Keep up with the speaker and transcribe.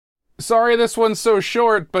Sorry this one's so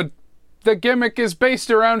short, but the gimmick is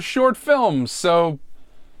based around short films, so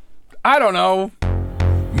I don't know.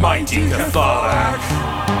 Mighty Catholic,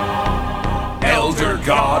 Elder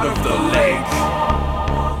God of the Lake,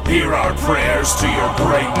 hear our prayers to your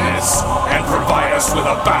greatness and provide us with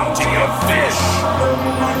a bounty of fish.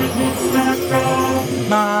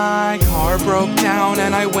 My car broke down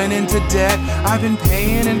and I went into debt. I've been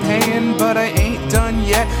paying and paying, but I ain't done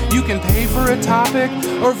yet. You can pay for a topic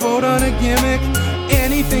or vote on a gimmick.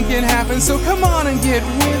 Anything can happen, so come on and get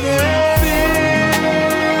with it.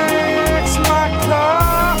 Fix my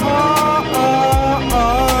carcast,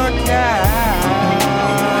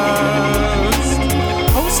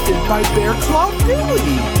 hosted by Bear Claw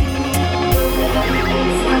Billy.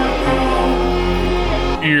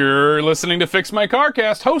 You're listening to Fix My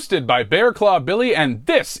Carcast, hosted by Bear Claw Billy, and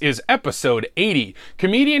this is episode 80.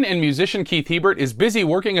 Comedian and musician Keith Hebert is busy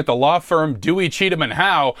working at the law firm Dewey, Cheatham &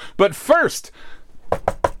 Howe, but first,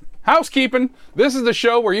 housekeeping. This is the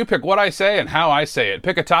show where you pick what I say and how I say it.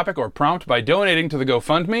 Pick a topic or prompt by donating to the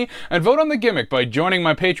GoFundMe, and vote on the gimmick by joining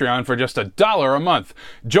my Patreon for just $1 a month.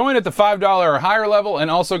 Join at the $5 or higher level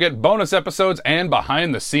and also get bonus episodes and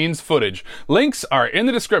behind-the-scenes footage. Links are in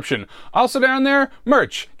the description. Also down there,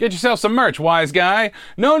 merch. Get yourself some merch, wise guy.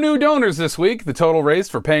 No new donors this week. The total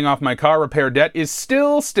raised for paying off my car repair debt is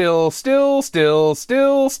still holding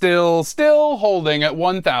at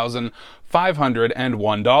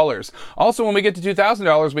 $1,501. Also, when we get to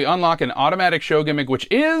 $2,000, we unlock an automatic show gimmick, which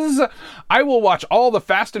is, I will watch all the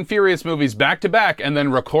Fast and Furious movies back to back and then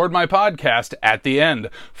record my podcast at the end.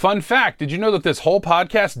 Fun fact, did you know that this whole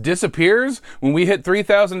podcast disappears when we hit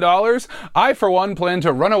 $3,000? I, for one, plan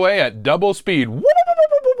to run away at double speed.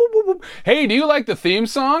 Hey, do you like the theme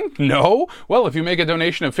song? No? Well, if you make a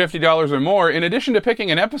donation of $50 or more, in addition to picking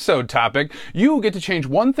an episode topic, you get to change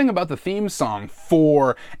one thing about the theme song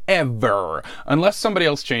forever. Unless somebody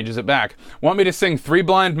else changes it back. Want me to sing Three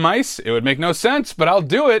Blind Mice? It would make no sense, but I'll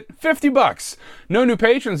do it. $50. No new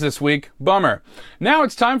patrons this week. Bummer. Now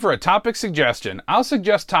it's time for a topic suggestion. I'll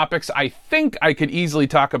suggest topics I think I could easily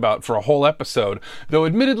talk about for a whole episode, though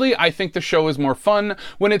admittedly I think the show is more fun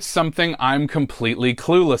when it's something I'm completely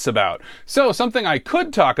clueless about. So something I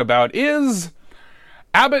could talk about is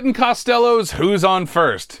Abbott and Costello's Who's on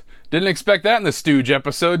First. Didn't expect that in the Stooge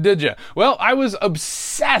episode, did you? Well, I was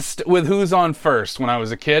obsessed with Who's on First when I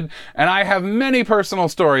was a kid, and I have many personal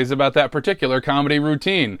stories about that particular comedy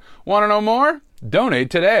routine. Want to know more? Donate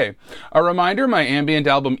today. A reminder, my ambient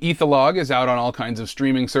album Ethologue is out on all kinds of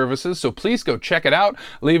streaming services, so please go check it out,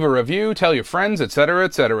 leave a review, tell your friends, etc.,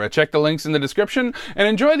 etc. Check the links in the description, and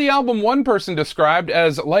enjoy the album one person described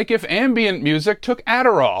as like if ambient music took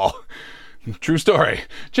Adderall. True story.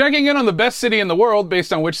 Checking in on the best city in the world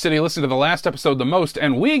based on which city listened to the last episode the most,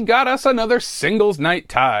 and we got us another singles night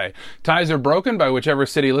tie. Ties are broken by whichever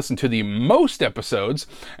city listened to the most episodes,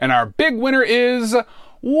 and our big winner is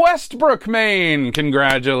Westbrook, Maine.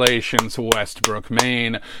 Congratulations, Westbrook,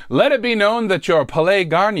 Maine. Let it be known that your Palais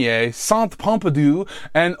Garnier, Saint Pompidou,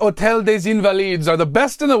 and Hôtel des Invalides are the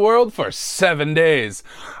best in the world for 7 days.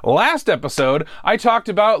 Last episode, I talked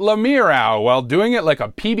about La Mirau while doing it like a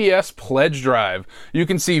PBS pledge drive. You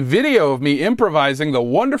can see video of me improvising the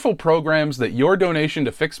wonderful programs that your donation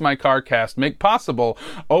to Fix My Carcast make possible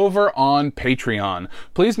over on Patreon.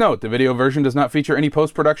 Please note, the video version does not feature any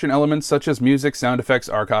post-production elements such as music, sound effects,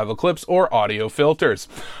 archival clips, or audio filters.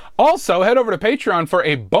 Also, head over to Patreon for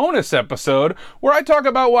a bonus episode where I talk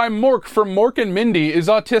about why Mork from Mork and Mindy is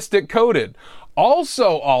autistic coded.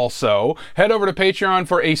 Also, head over to Patreon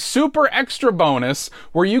for a super extra bonus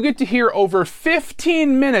where you get to hear over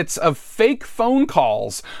 15 minutes of fake phone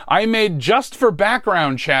calls I made just for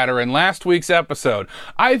background chatter in last week's episode.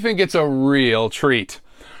 I think it's a real treat.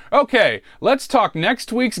 Okay, let's talk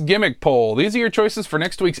next week's gimmick poll. These are your choices for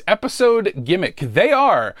next week's episode gimmick. They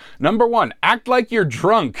are: number 1, act like you're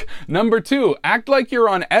drunk. Number 2, act like you're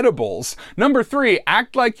on edibles. Number 3,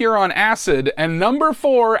 act like you're on acid. And number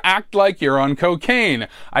 4, act like you're on cocaine.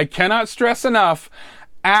 I cannot stress enough,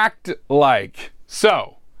 act like.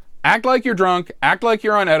 So, act like you're drunk, act like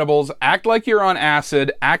you're on edibles, act like you're on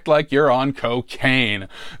acid, act like you're on cocaine.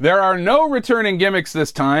 There are no returning gimmicks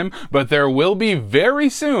this time, but there will be very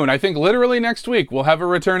soon. I think literally next week we'll have a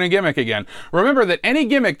returning gimmick again. Remember that any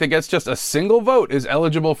gimmick that gets just a single vote is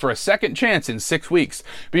eligible for a second chance in 6 weeks.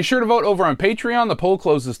 Be sure to vote over on Patreon. The poll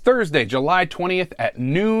closes Thursday, July 20th at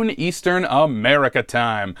noon Eastern America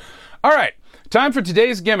time. All right, time for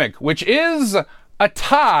today's gimmick, which is a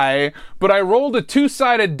tie, but I rolled a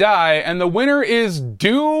 2-sided die, and the winner is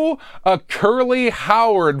do a Curly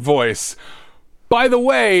Howard voice. By the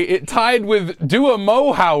way, it tied with Do a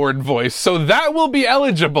Mo Howard voice, so that will be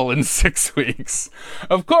eligible in 6 weeks.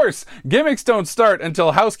 Of course, gimmicks don't start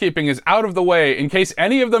until housekeeping is out of the way, in case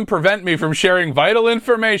any of them prevent me from sharing vital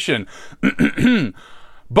information.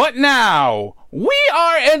 But now, we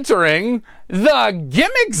are entering the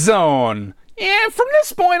Gimmick Zone. And from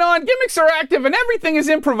this point on, gimmicks are active and everything is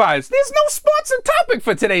improvised. There's no sponsored topic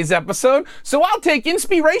for today's episode, so I'll take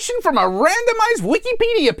inspiration from a randomized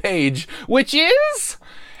Wikipedia page, which is...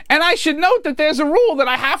 And I should note that there's a rule that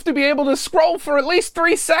I have to be able to scroll for at least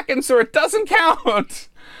 3 seconds or it doesn't count.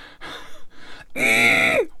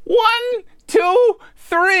 1, 2,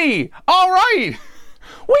 3. All right.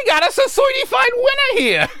 We got us a certified winner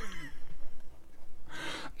here.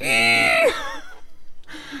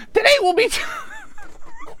 Today will be...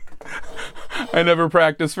 I never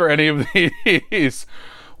practiced for any of these.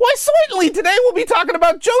 Why, certainly today we'll be talking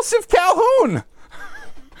about Joseph Calhoun.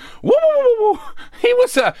 Woo! He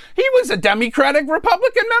was a Democratic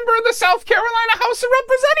Republican member of the South Carolina House of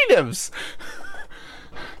Representatives.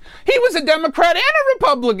 He was a Democrat and a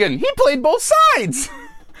Republican. He played both sides.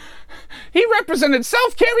 He represented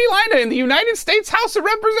South Carolina in the United States House of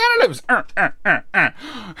Representatives.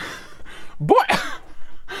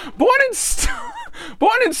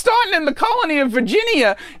 Born in Staunton in the colony of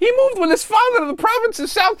Virginia, he moved with his father to the province of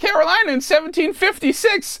South Carolina in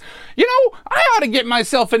 1756. You know, I ought to get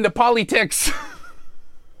myself into politics.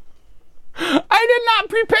 I did not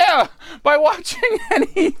prepare by watching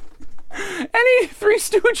any Three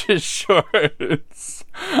Stooges shorts.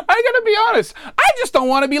 I gotta be honest, I just don't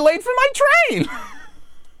want to be late for my train.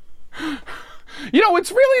 You know,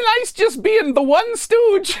 it's really nice just being the one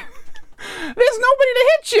Stooge. There's nobody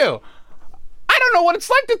to hit you. I don't know what it's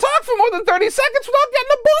like to talk for more than 30 seconds without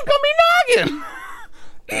getting a bunk on me noggin.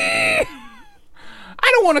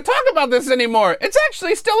 I don't want to talk about this anymore. It's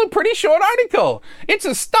actually still a pretty short article. It's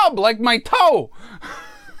a stub like my toe.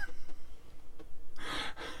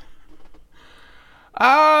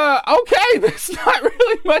 Okay, there's not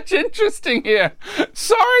really much interesting here.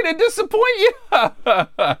 Sorry to disappoint you.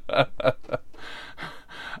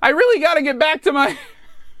 I really got to get back to my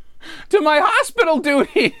hospital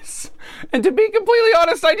duties. And to be completely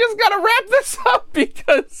honest, I just got to wrap this up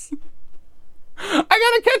because I got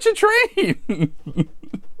to catch a train.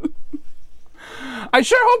 I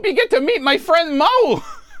sure hope you get to meet my friend Mo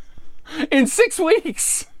in 6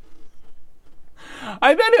 weeks.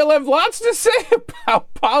 I bet he'll have lots to say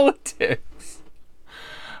about politics.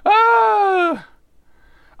 I've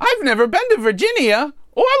never been to Virginia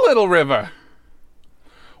or Little River.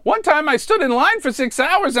 One time I stood in line for 6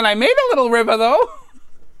 hours and I made a Little River, though.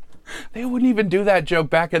 They wouldn't even do that joke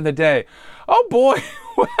back in the day. Oh, boy.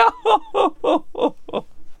 Well,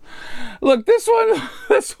 look, this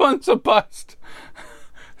one's a bust.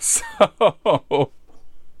 So...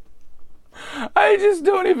 I just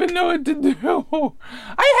don't even know what to do.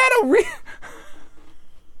 I had a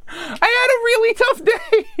really tough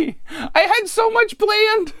day. I had so much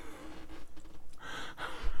planned.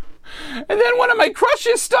 And then one of my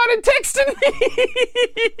crushes started texting me.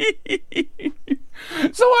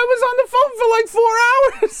 So I was on the phone for like 4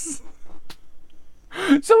 hours.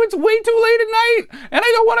 So it's way too late at night, and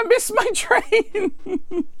I don't want to miss my train.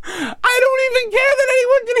 I don't even care that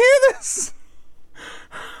anyone can hear this.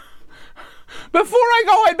 Before I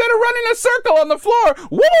go, I better run in a circle on the floor.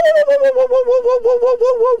 Whoa, whoa, whoa, whoa, whoa, whoa, whoa, whoa,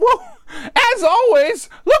 whoa, whoa, whoa. As always,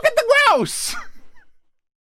 look at the grouse.